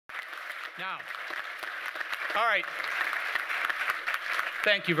Now, all right.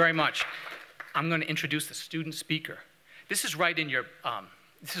 Thank you very much. I'm going to introduce the student speaker. This is right in your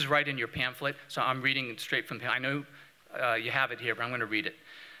pamphlet, so I'm reading it straight from the. I know you have it here, but I'm going to read it.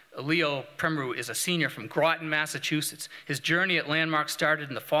 Leo Premru is a senior from Groton, Massachusetts. His journey at Landmark started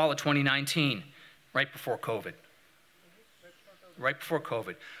in the fall of 2019, right before COVID. Right before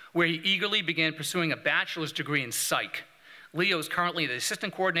COVID, where he eagerly began pursuing a bachelor's degree in psych. Leo is currently the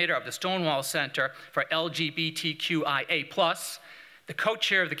assistant coordinator of the Stonewall Center for LGBTQIA+, the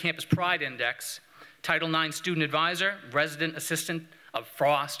co-chair of the Campus Pride Index, Title IX student advisor, resident assistant of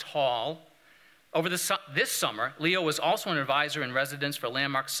Frost Hall. Over this summer, Leo was also an advisor in residence for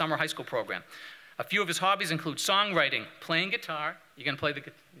Landmark's summer high school program. A few of his hobbies include songwriting, playing guitar. You gonna play the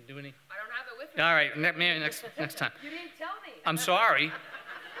guitar? Do any? I don't have it with me. All right, maybe next time. You didn't tell me. I'm sorry,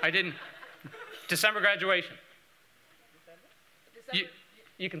 I didn't. December graduation.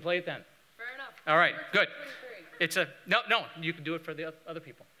 You can play it then. Fair enough. All right, good. It's a no. You can do it for the other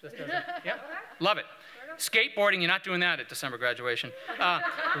people. Just yeah, love it. Skateboarding, you're not doing that at December graduation.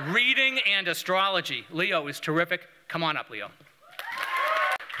 Reading and astrology. Leo is terrific. Come on up, Leo.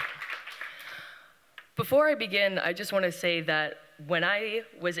 Before I begin, I just want to say that when I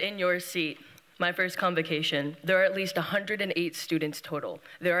was in your seat, my first convocation, there are at least 108 students total.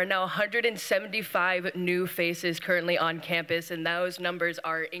 There are now 175 new faces currently on campus, and those numbers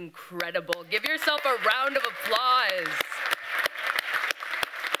are incredible. Give yourself a round of applause.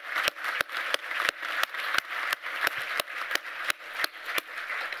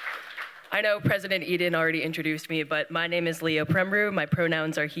 I know President Eden already introduced me, but my name is Leo Premru. My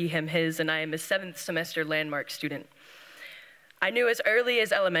pronouns are he, him, his, and I am a 7th semester Landmark student. I knew as early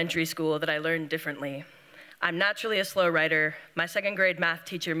as elementary school that I learned differently. I'm naturally a slow writer. My 2nd grade math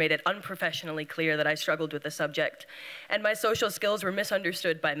teacher made it unprofessionally clear that I struggled with the subject, and my social skills were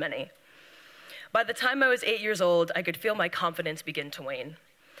misunderstood by many. By the time I was 8 years old, I could feel my confidence begin to wane.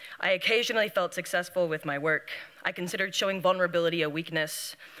 I occasionally felt successful with my work. I considered showing vulnerability a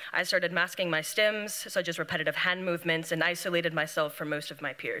weakness. I started masking my stims, such as repetitive hand movements, and isolated myself from most of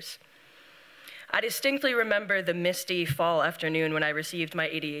my peers. I distinctly remember the misty fall afternoon when I received my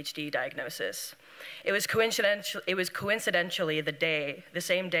ADHD diagnosis. It was coincidentally the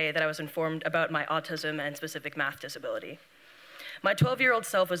same day that I was informed about my autism and specific math disability. My 12-year-old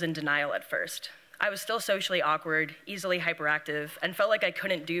self was in denial at first. I was still socially awkward, easily hyperactive, and felt like I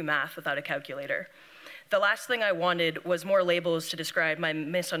couldn't do math without a calculator. The last thing I wanted was more labels to describe my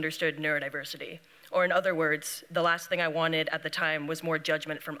misunderstood neurodiversity. Or in other words, the last thing I wanted at the time was more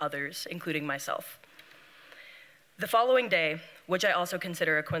judgment from others, including myself. The following day, which I also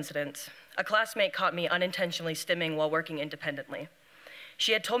consider a coincidence, a classmate caught me unintentionally stimming while working independently.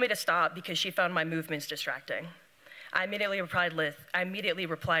 She had told me to stop because she found my movements distracting. I immediately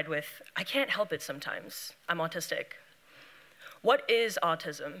replied with, I can't help it sometimes. I'm autistic. What is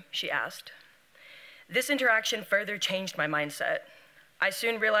autism? She asked. This interaction further changed my mindset. I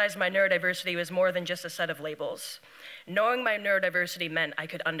soon realized my neurodiversity was more than just a set of labels. Knowing my neurodiversity meant I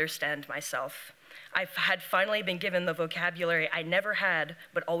could understand myself. I had finally been given the vocabulary I never had,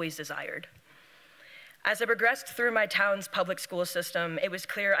 but always desired. As I progressed through my town's public school system, it was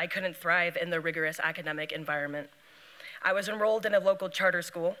clear I couldn't thrive in the rigorous academic environment. I was enrolled in a local charter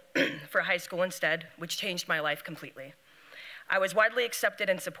school for high school instead, which changed my life completely. I was widely accepted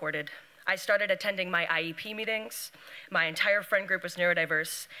and supported. I started attending my IEP meetings. My entire friend group was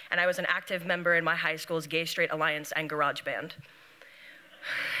neurodiverse, and I was an active member in my high school's Gay Straight Alliance and garage band.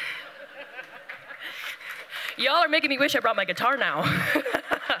 Y'all are making me wish I brought my guitar now.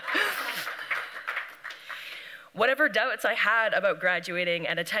 Whatever doubts I had about graduating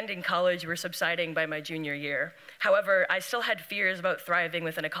and attending college were subsiding by my junior year. However, I still had fears about thriving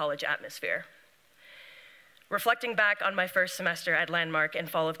within a college atmosphere. Reflecting back on my first semester at Landmark in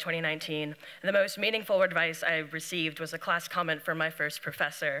fall of 2019, the most meaningful advice I received was a class comment from my first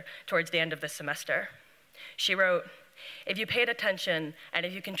professor towards the end of the semester. She wrote, "If you paid attention and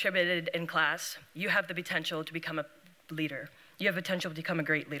if you contributed in class, you have the potential to become a leader. You have potential to become a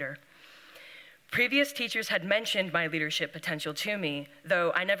great leader." Previous teachers had mentioned my leadership potential to me,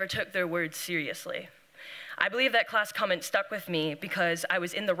 though I never took their words seriously. I believe that class comment stuck with me because I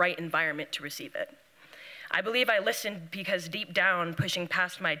was in the right environment to receive it. I believe I listened because deep down, pushing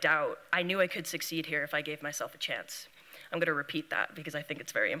past my doubt, I knew I could succeed here if I gave myself a chance. I'm going to repeat that because I think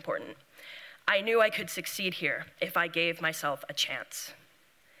it's very important. I knew I could succeed here if I gave myself a chance.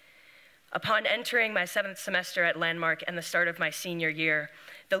 Upon entering my 7th semester at Landmark and the start of my senior year,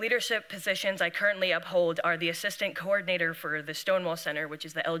 the leadership positions I currently uphold are the assistant coordinator for the Stonewall Center, which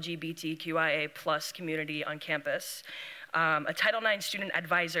is the LGBTQIA+ community on campus, a Title IX student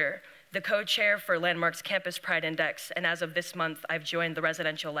advisor, the co-chair for Landmark's Campus Pride Index, and as of this month, I've joined the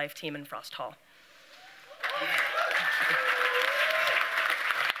residential life team in Frost Hall.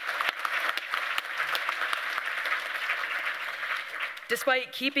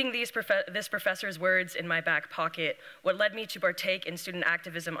 Despite keeping this professor's words in my back pocket, what led me to partake in student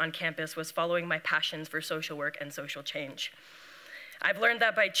activism on campus was following my passions for social work and social change. I've learned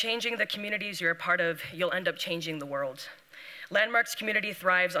that by changing the communities you're a part of, you'll end up changing the world. Landmark's community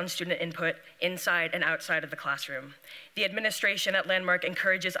thrives on student input inside and outside of the classroom. The administration at Landmark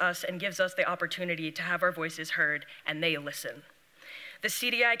encourages us and gives us the opportunity to have our voices heard, and they listen. The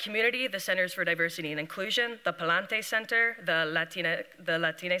CDI community, the Centers for Diversity and Inclusion, the Palante Center, the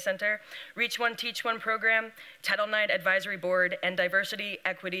Latine Center, Reach One, Teach One program, Title IX Advisory Board, and diversity,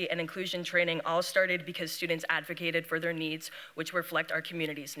 equity, and inclusion training all started because students advocated for their needs, which reflect our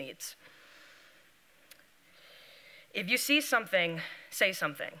community's needs. If you see something, say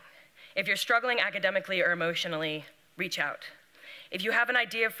something. If you're struggling academically or emotionally, reach out. If you have an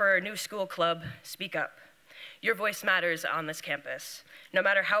idea for a new school club, speak up. Your voice matters on this campus. No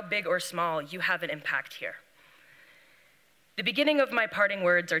matter how big or small, you have an impact here. The beginning of my parting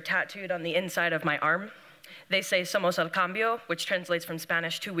words are tattooed on the inside of my arm. They say, "Somos el cambio," which translates from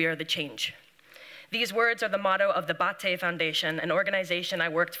Spanish to "we are the change." These words are the motto of the Bate Foundation, an organization I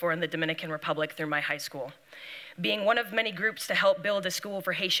worked for in the Dominican Republic through my high school. Being one of many groups to help build a school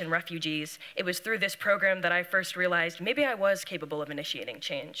for Haitian refugees, it was through this program that I first realized maybe I was capable of initiating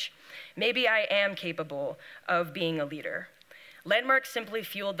change. Maybe I am capable of being a leader. Landmark simply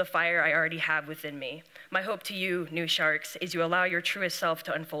fueled the fire I already have within me. My hope to you, new sharks, is you allow your truest self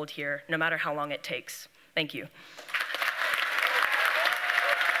to unfold here, no matter how long it takes. Thank you.